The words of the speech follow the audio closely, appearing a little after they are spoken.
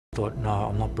Thought, no,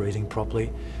 I'm not breathing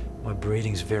properly. My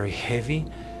breathing's very heavy.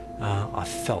 I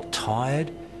felt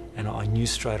tired, and I knew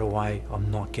straight away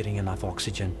I'm not getting enough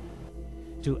oxygen.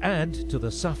 To add to the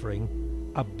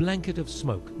suffering, a blanket of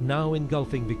smoke now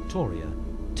engulfing Victoria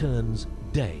turns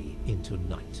day into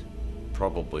night.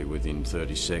 Probably within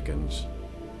 30 seconds,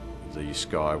 the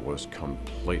sky was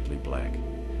completely black.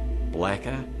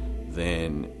 Blacker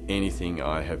than anything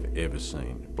I have ever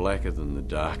seen. Blacker than the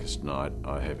darkest night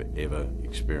I have ever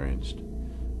experienced.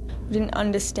 I didn't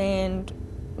understand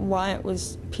why it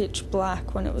was pitch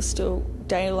black when it was still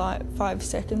daylight 5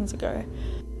 seconds ago.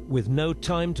 With no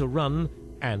time to run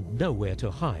and nowhere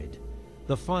to hide,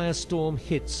 the firestorm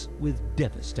hits with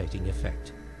devastating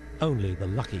effect. Only the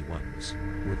lucky ones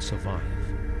would survive.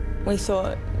 We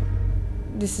thought,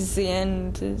 this is the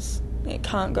end. It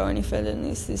can't go any further than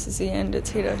this. This is the end.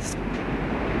 It's hit us.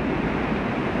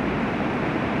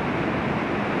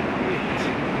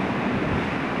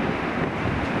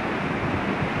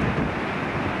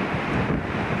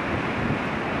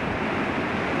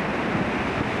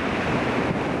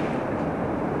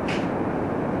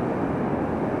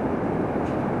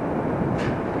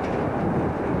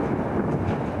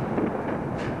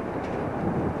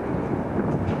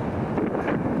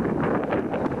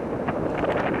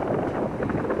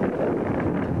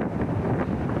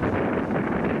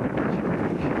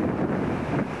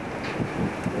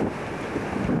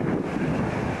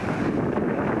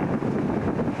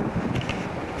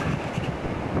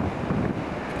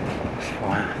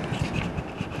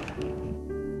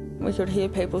 We could hear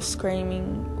people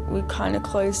screaming. We kind of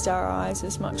closed our eyes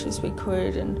as much as we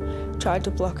could and tried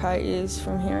to block our ears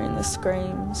from hearing the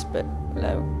screams, but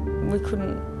we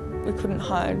couldn't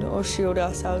hide or shield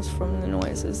ourselves from the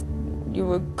noises. You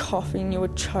were coughing, you were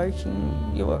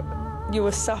choking, you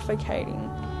were suffocating.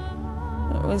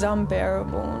 It was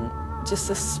unbearable, and just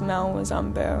the smell was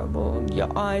unbearable.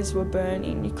 Your eyes were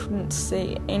burning, you couldn't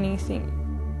see anything.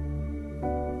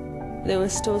 There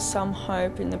was still some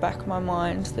hope in the back of my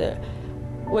mind that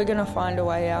we're going to find a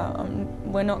way out.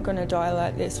 We're not going to die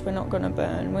like this. We're not going to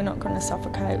burn. We're not going to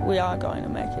suffocate. We are going to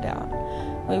make it out.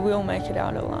 We will make it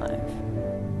out alive.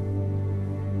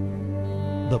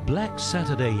 The Black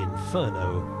Saturday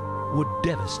Inferno would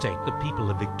devastate the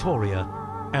people of Victoria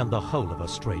and the whole of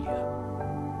Australia.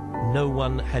 No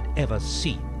one had ever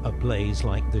seen a blaze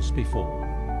like this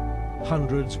before.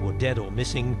 Hundreds were dead or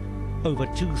missing, over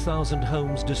 2,000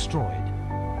 homes destroyed,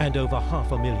 and over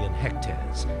 500,000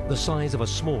 hectares, the size of a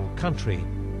small country,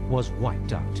 was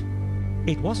wiped out.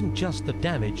 It wasn't just the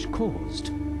damage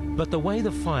caused, but the way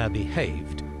the fire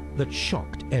behaved that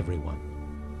shocked everyone.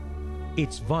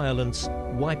 Its violence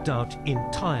wiped out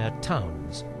entire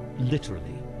towns,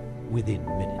 literally within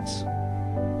minutes.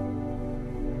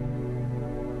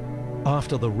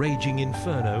 After the raging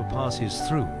inferno passes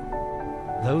through,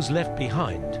 those left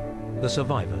behind, the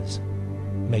survivors,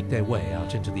 make their way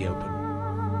out into the open.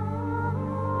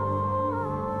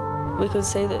 We could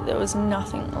see that there was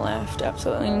nothing left,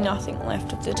 absolutely nothing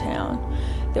left of the town.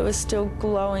 There was still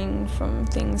glowing from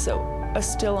things that are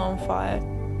still on fire.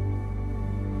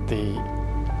 The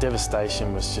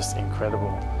devastation was just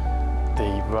incredible.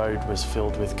 The road was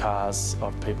filled with cars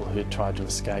of people who had tried to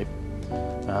escape,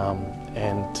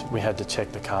 and we had to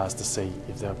check the cars to see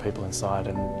if there were people inside,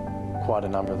 and quite a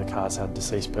number of the cars had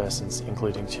deceased persons,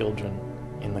 including children,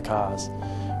 in the cars,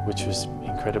 which was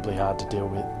incredibly hard to deal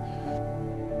with.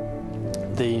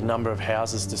 The number of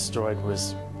houses destroyed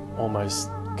was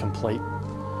almost complete.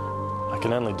 I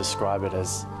can only describe it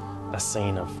as a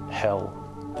scene of hell.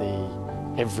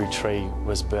 Every tree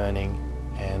was burning,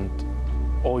 and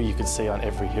all you could see on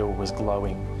every hill was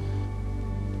glowing.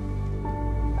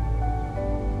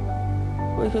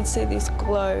 We could see this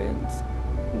glow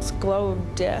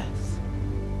of death.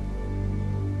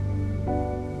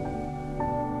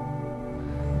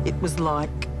 It was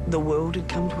like the world had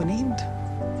come to an end.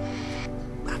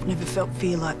 I've never felt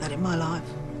fear like that in my life.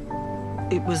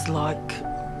 It was like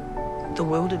the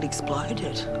world had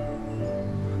exploded.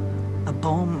 A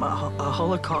bomb, a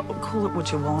holocaust, call it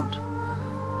what you want.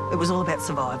 It was all about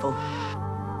survival.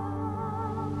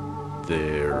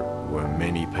 There were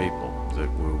many people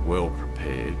that were well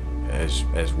prepared, as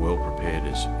well prepared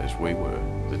as we were,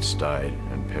 that stayed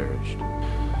and perished.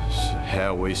 So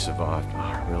how we survived,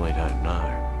 I really don't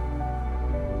know.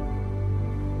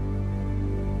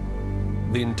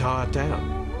 The entire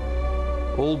town,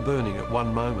 all burning at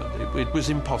one moment. It was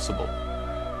impossible,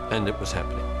 and it was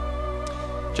happening.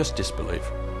 Just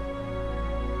disbelief.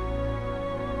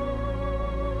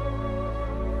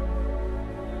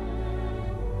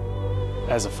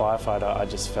 As a firefighter, I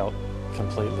just felt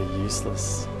completely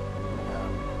useless,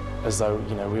 as though,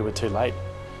 we were too late.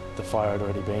 the fire had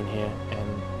already been here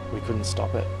and we couldn't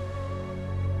stop it.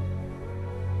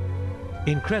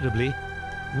 Incredibly,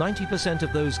 90%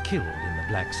 of those killed in the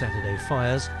Black Saturday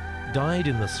fires died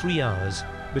in the 3 hours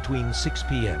between 6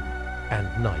 p.m.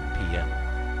 and 9 p.m.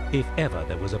 If ever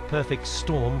there was a perfect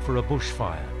storm for a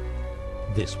bushfire,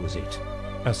 this was it.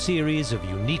 A series of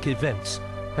unique events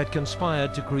had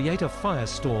conspired to create a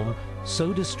firestorm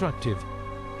so destructive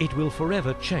it will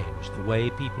forever change the way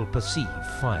people perceive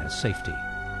fire safety.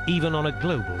 Even on a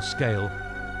global scale,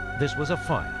 this was a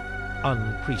fire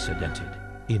unprecedented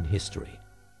in history.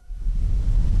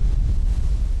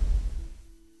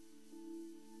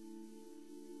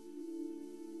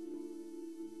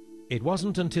 It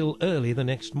wasn't until early the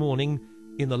next morning,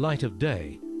 in the light of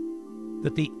day,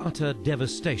 that the utter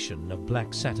devastation of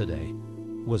Black Saturday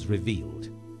was revealed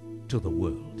to the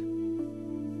world.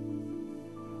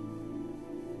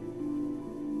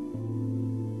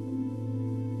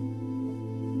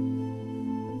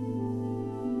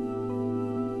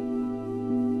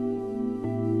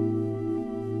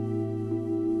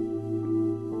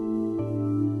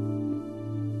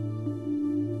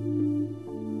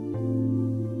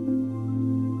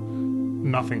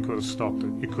 Nothing could have stopped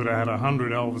it. You could have had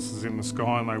 100 Elvises in the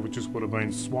sky and they would have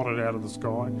been swatted out of the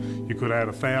sky. You could have had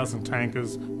 1,000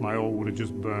 tankers and they all would have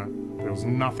just burnt. There was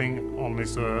nothing on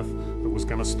this earth that was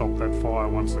going to stop that fire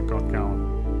once it got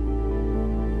going.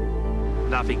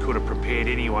 Nothing could have prepared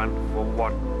anyone for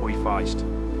what we faced.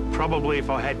 Probably if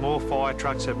I had more fire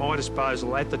trucks at my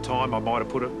disposal at the time, I might have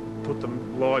put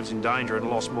them lives in danger and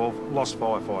lost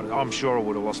firefighters. I'm sure I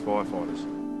would have lost firefighters.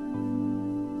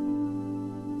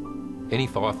 Any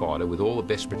firefighter with all the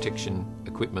best protection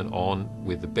equipment on,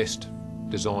 with the best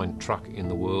designed truck in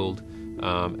the world,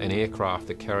 an aircraft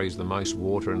that carries the most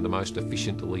water and the most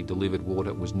efficiently delivered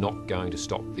water, was not going to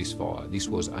stop this fire. This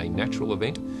was a natural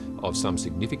event of some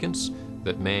significance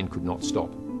that man could not stop.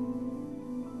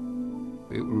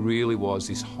 It really was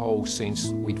this whole sense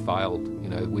we'd failed, you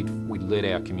know, we'd let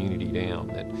our community down,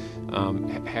 that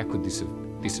how could this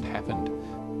have happened?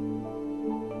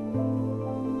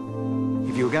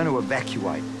 If you were going to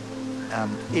evacuate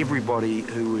everybody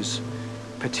who was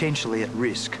potentially at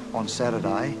risk on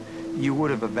Saturday, you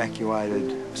would have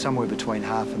evacuated somewhere between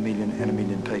 500,000 and 1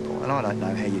 million people. And I don't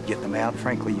know how you'd get them out.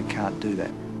 Frankly, you can't do that.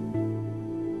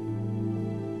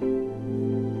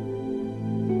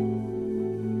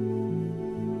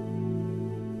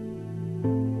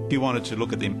 If you wanted to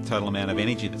look at the total amount of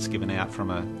energy that's given out from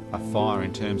a fire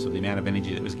in terms of the amount of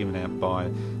energy that was given out by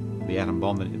the atom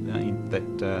bomb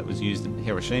that was used in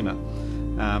Hiroshima,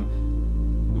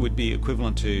 would be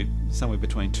equivalent to somewhere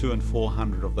between 200 and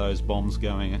 400 of those bombs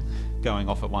going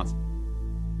off at once.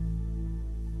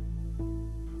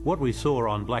 What we saw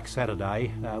on Black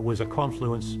Saturday was a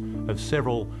confluence of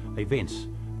several events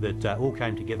that all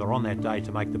came together on that day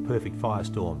to make the perfect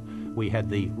firestorm. We had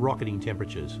the rocketing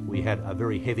temperatures, we had a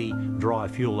very heavy, dry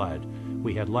fuel load,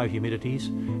 we had low humidities,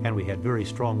 and we had very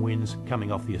strong winds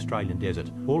coming off the Australian desert.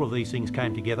 All of these things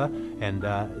came together and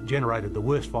generated the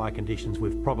worst fire conditions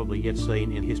we've probably yet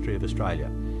seen in the history of Australia.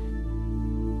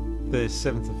 The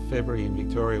 7th of February in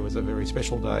Victoria was a very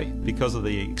special day because of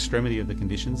the extremity of the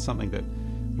conditions, something that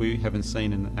we haven't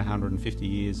seen in 150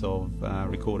 years of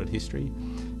recorded history,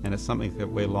 and it's something that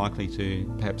we're likely to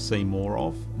perhaps see more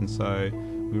of, and so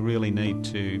we really need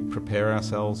to prepare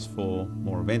ourselves for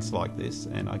more events like this.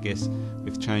 And I guess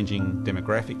with changing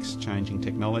demographics, changing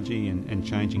technology and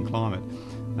changing climate,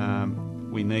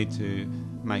 we need to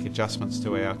make adjustments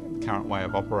to our current way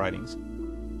of operating.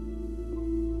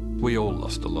 We all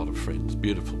lost a lot of friends,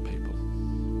 beautiful people.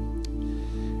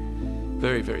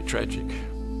 Very, very tragic.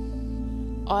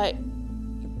 I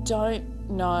don't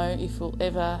know if we'll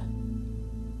ever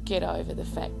get over the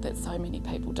fact that so many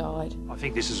people died. I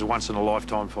think this is a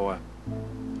once-in-a-lifetime fire.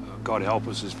 God help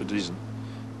us if it isn't.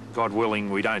 God willing,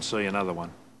 we don't see another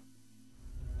one.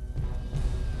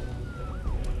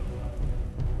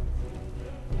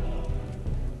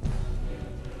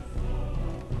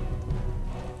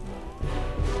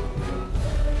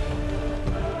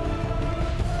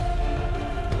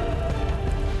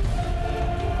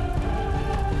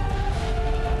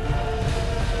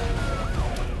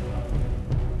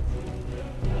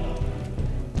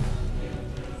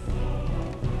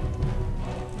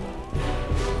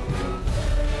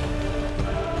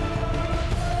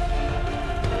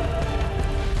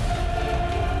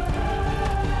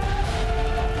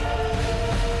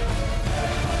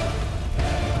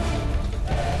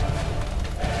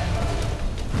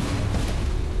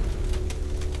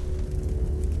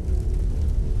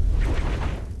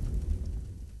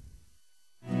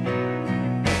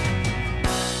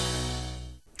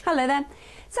 Hello there.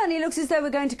 Certainly looks as though we're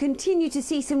going to continue to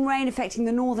see some rain affecting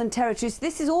the Northern Territories.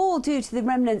 This is all due to the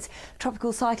remnants of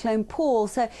Tropical Cyclone Paul.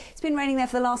 So it's been raining there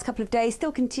for the last couple of days,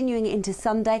 still continuing into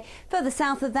Sunday. Further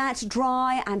south of that,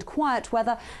 dry and quiet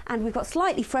weather, and we've got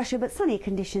slightly fresher but sunnier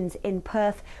conditions in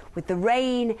Perth, with the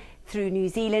rain through New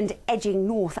Zealand edging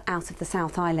north out of the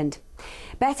South Island.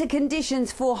 Better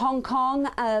conditions for Hong Kong,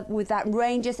 with that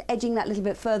rain just edging that little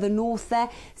bit further north there.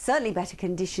 Certainly better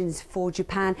conditions for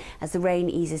Japan as the rain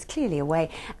eases clearly away,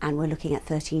 and we're looking at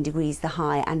 13 degrees the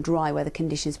high, and dry weather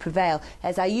conditions prevail.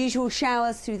 There's our usual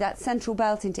showers through that central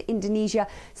belt into Indonesia,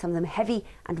 some of them heavy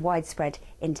and widespread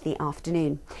into the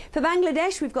afternoon. For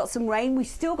Bangladesh, we've got some rain. We've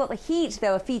still got the heat,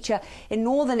 though, a feature in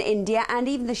northern India, and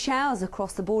even the showers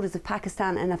across the borders of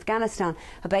Pakistan and Afghanistan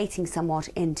abating somewhat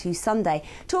into Sunday.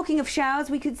 Talking of showers,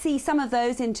 we could see some of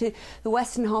those into the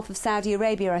western half of Saudi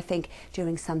Arabia, I think,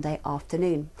 during Sunday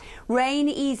afternoon. Rain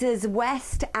eases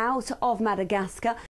west out of Madagascar.